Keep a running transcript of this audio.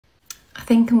I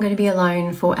think I'm going to be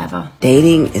alone forever.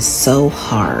 Dating is so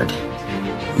hard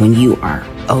when you are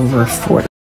over 40.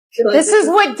 This is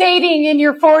what dating in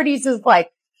your 40s is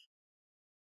like.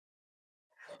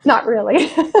 Not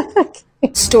really.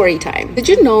 Story time. Did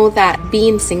you know that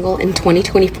being single in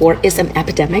 2024 is an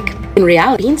epidemic? In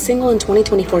reality, being single in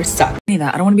 2024 sucks. I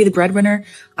don't want to be the breadwinner.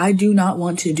 I do not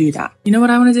want to do that. You know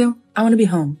what I want to do? I want to be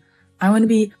home. I want to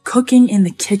be cooking in the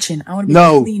kitchen. I want to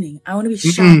be cleaning. I want to be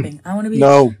shopping. I want to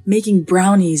be making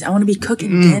brownies. I want to be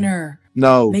cooking dinner.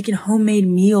 Making homemade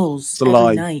meals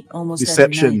every night, almost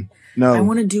Deception. every night. I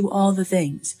want to do all the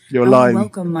things. You're I lying.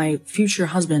 want to welcome my future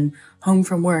husband home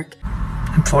from work.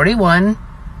 I'm 41.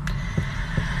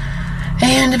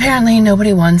 And apparently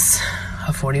nobody wants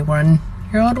a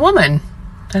 41-year-old woman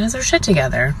that has her shit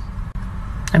together.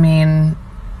 I mean,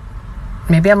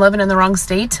 maybe I'm living in the wrong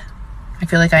state. I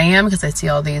feel like I am because I see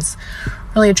all these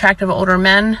really attractive older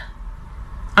men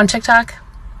on TikTok.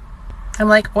 I'm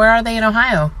like, where are they in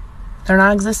Ohio? They're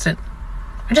non-existent.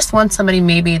 I just want somebody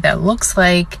maybe that looks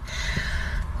like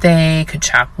they could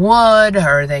chop wood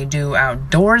or they do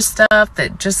outdoor stuff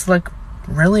that just look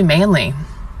really manly.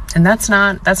 And that's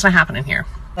not happening here.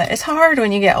 But it's hard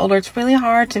when you get older. It's really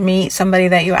hard to meet somebody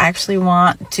that you actually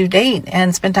want to date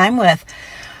and spend time with.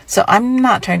 So I'm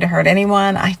not trying to hurt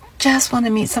anyone. I just want to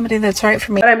meet somebody that's right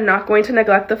for me. But I'm not going to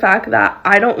neglect the fact that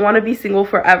I don't want to be single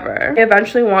forever. I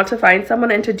eventually want to find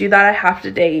someone, and to do that I have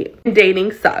to date.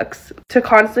 Dating sucks. To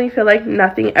constantly feel like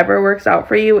nothing ever works out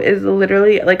for you is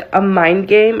literally like a mind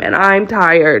game, and I'm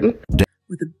tired.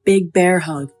 With a big bear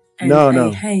hug.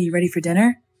 And hey, you ready for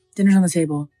dinner? Dinner's on the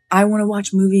table. I want to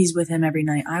watch movies with him every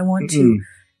night. I want to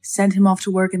send him off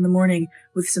to work in the morning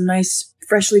with some nice,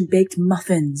 freshly baked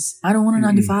muffins. I don't want a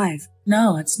 9 to 5.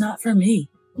 No, it's not for me.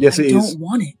 Yes, it is. I don't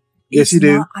want it. Yes, you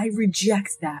do. I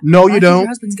reject that. No, you don't. Your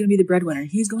husband's going to be the breadwinner.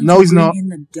 He's going to bring in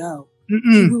the dough.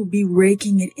 He will be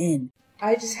raking it in.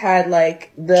 I just had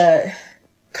like the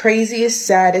craziest,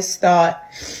 saddest thought.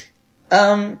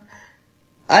 I'm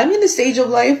in the stage of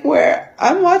life where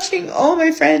I'm watching all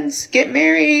my friends get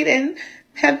married and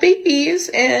have babies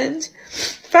and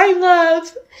find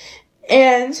love.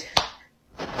 And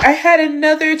I had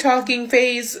another talking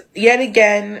phase yet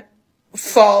again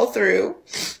fall through.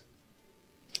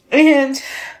 And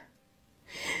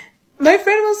my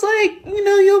friend was like, you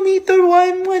know, you'll meet the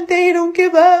one day, don't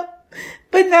give up.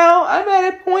 But now I'm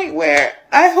at a point where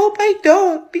I hope I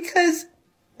don't, because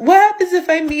what happens if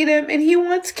I meet him and he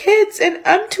wants kids and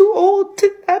I'm too old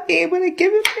to not be able to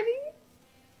give him any?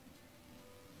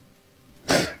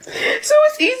 So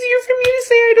it's easier for me to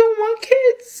say I don't want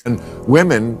kids. And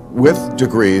women with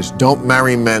degrees don't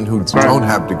marry men who don't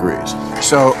have degrees.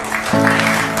 So...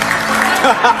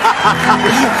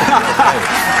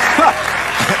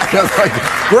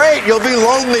 Great, you'll be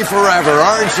lonely forever,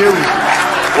 aren't you?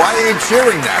 Why are you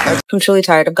cheering that? I'm truly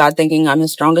tired of God thinking I'm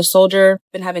his strongest soldier.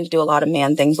 Been having to do a lot of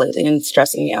man things lately and it's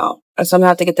stressing me out. I somehow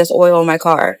have to get this oil in my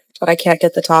car, but I can't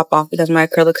get the top off because my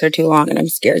acrylics are too long and I'm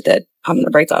scared that I'm going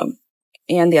to break them.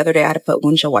 And the other day I had to put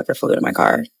windshield wiper fluid in my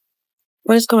car.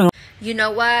 What is going on? You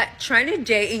know what? Trying to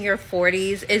date in your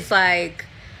 40s is like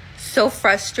so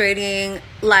frustrating.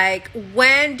 Like,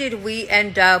 when did we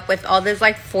end up with all this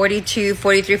like 42,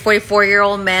 43,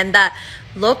 44-year-old men that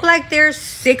look like they're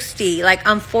 60? Like,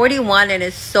 I'm 41 and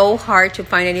it's so hard to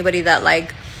find anybody that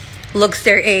like looks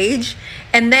their age.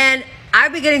 And then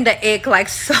I've been getting the ick like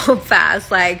so fast.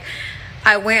 Like,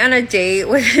 I went on a date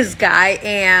with this guy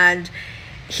and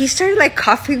he started like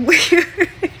coughing weird.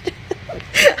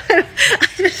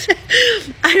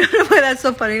 I don't know why that's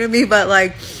so funny to me, but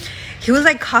like he was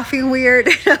like coughing weird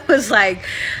and I was like,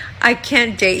 I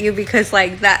can't date you because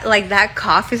like that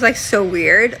cough is like so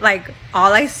weird. Like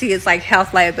all I see is like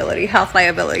health liability.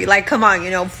 Like, come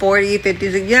on, 40,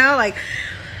 50, like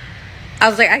I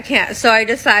was like, I can't. So I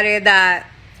decided that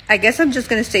I guess I'm just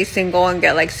gonna stay single and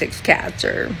get like 6 cats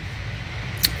or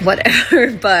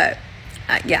whatever. But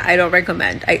yeah, I don't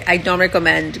recommend. I don't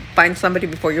recommend find somebody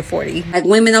before you're 40. Like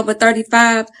women over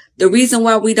 35, the reason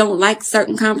why we don't like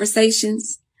certain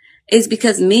conversations is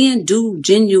because men do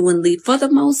genuinely, for the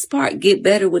most part, get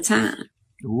better with time.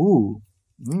 Ooh.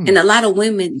 And a lot of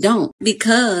women don't,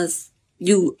 because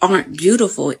you aren't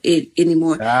beautiful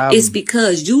anymore. It's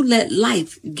because you let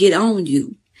life get on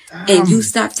you and you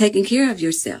stop taking care of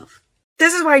yourself.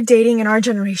 This is why dating in our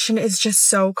generation is just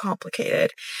so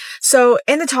complicated. So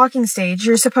in the talking stage,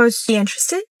 you're supposed to be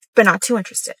interested, but not too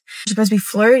interested. You're supposed to be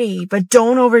flirty, but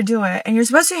don't overdo it. And you're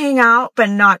supposed to hang out, but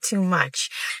not too much.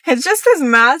 It's just this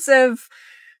massive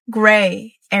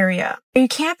gray area. You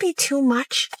can't be too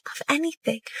much of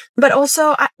anything. But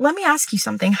also, let me ask you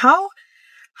something. How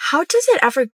does it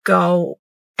ever go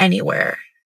anywhere?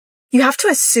 You have to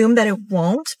assume that it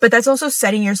won't, but that's also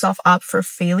setting yourself up for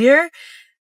failure.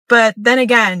 But then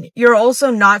again, you're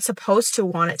also not supposed to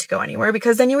want it to go anywhere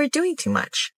because then you were doing too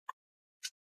much.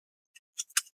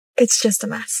 It's just a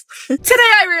mess.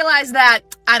 Today I realized that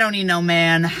I don't need no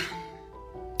man.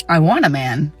 I want a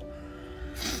man.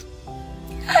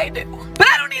 I do. But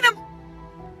I don't need him.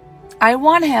 I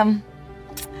want him.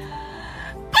 But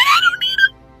I don't need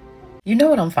him. You know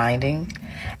what I'm finding?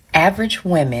 Average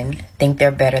women think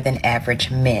they're better than average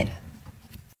men.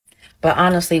 But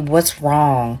honestly, what's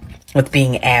wrong with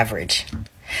being average?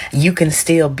 You can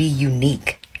still be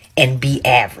unique and be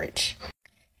average.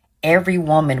 Every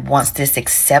woman wants this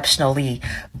exceptionally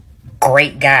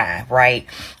great guy, right?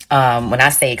 When I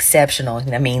say exceptional,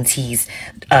 that means he's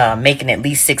making at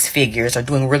least 6 figures or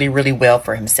doing really, really well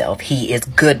for himself. He is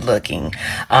good looking.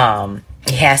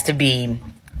 He has to be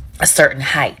a certain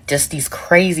height, just these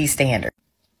crazy standards.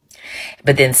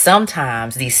 But then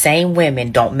sometimes these same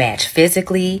women don't match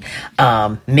physically,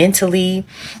 mentally.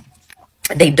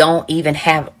 They're not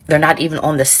even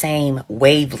on the same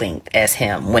wavelength as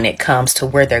him when it comes to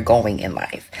where they're going in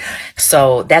life.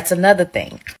 So that's another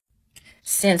thing.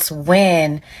 Since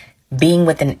when being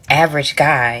with an average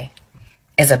guy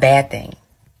is a bad thing?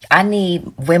 I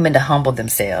need women to humble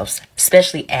themselves,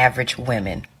 especially average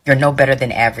women. You're no better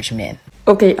than average men.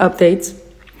 Okay, updates.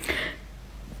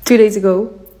 2 days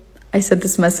ago, I sent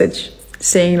this message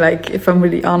saying, like, if I'm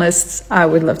really honest, I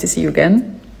would love to see you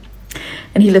again.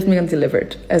 And he left me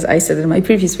undelivered, as I said in my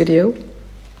previous video.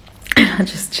 I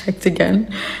just checked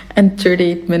again, and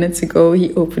 38 minutes ago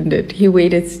he opened it. He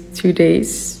waited 2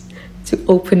 days to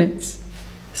open it.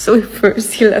 So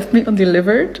first he left me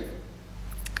undelivered,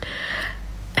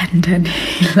 and then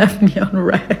he left me on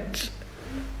red.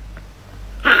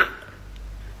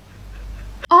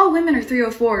 All women are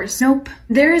 304s. Nope.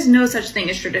 There is no such thing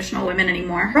as traditional women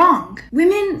anymore. Wrong.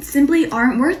 Women simply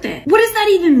aren't worth it. What does that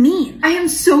even mean? I am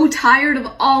so tired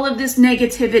of all of this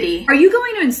negativity. Are you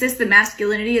going to insist that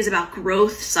masculinity is about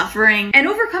growth, suffering, and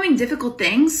overcoming difficult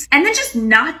things, and then just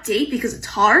not date because it's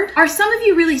hard? Are some of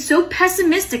you really so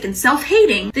pessimistic and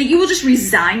self-hating that you will just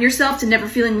resign yourself to never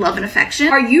feeling love and affection?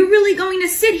 Are you really going to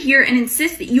sit here and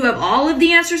insist that you have all of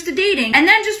the answers to dating, and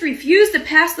then just refuse to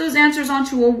pass those answers on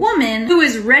to a woman who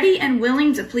is ready and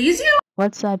willing to please you?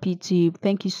 What's up, YouTube?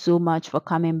 Thank you so much for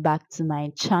coming back to my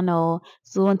channel.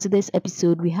 So on today's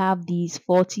episode, we have these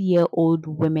 40-year-old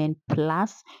women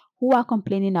plus who are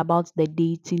complaining about the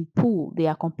dating pool. They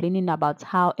are complaining about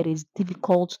how it is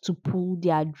difficult to pull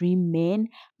their dream men.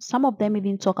 Some of them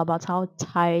even talk about how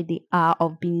tired they are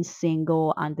of being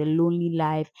single and the lonely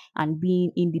life and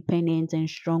being independent and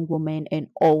strong women and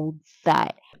all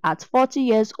that. At 40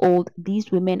 years old,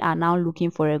 these women are now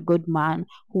looking for a good man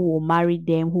who will marry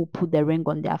them, who will put the ring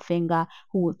on their finger,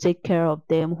 who will take care of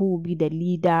them, who will be the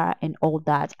leader and all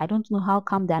that. I don't know how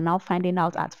come they're now finding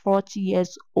out at 40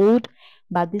 years old,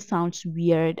 but this sounds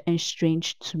weird and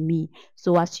strange to me.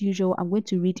 So as usual, I'm going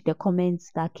to read the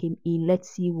comments that came in. Let's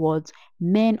see what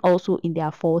men also in their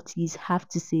 40s have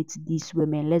to say to these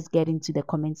women. Let's get into the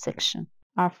comment section.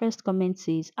 Our first comment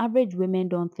says, average women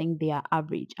don't think they are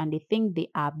average and they think they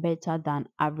are better than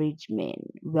average men.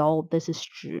 Well, this is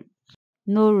true.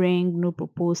 No ring, no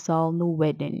proposal, no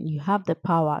wedding. You have the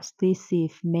power. Stay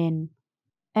safe, men.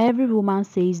 Every woman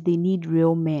says they need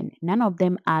real men. None of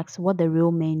them asks what the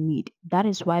real men need. That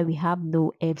is why we have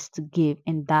no F's to give,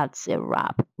 and that's a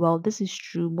wrap. Well, this is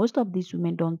true. Most of these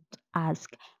women don't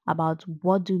ask about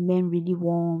what do men really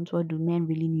want, what do men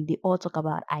really need. They all talk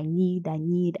about I need,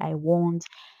 I want.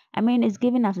 I mean, it's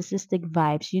giving narcissistic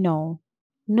vibes, you know.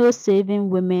 No saving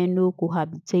women, no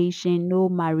cohabitation, no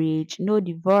marriage, no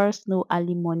divorce, no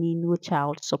alimony, no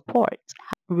child support.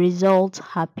 Result,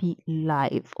 happy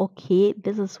life. Okay,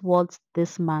 this is what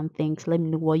this man thinks. Let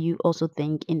me know what you also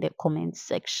think in the comment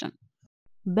section.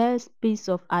 Best piece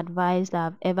of advice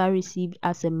that I've ever received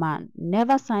as a man: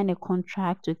 never sign a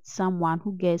contract with someone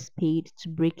who gets paid to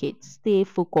break it. Stay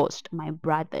focused, my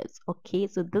brothers. Okay,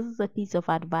 so this is a piece of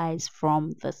advice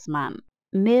from this man.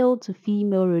 Male to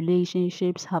female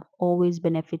relationships have always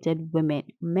benefited women.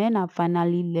 Men are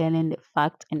finally learning the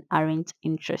fact and aren't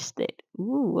interested.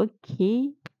 Ooh,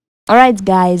 okay. Alright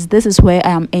guys, this is where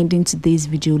I am ending today's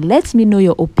video. Let me know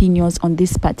your opinions on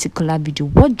this particular video.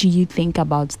 What do you think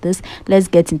about this? Let's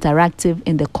get interactive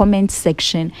in the comment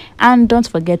section, and don't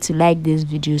forget to like this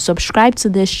video, subscribe to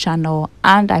this channel,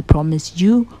 and I promise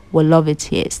you will love it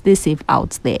here. Stay safe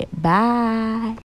out there. Bye.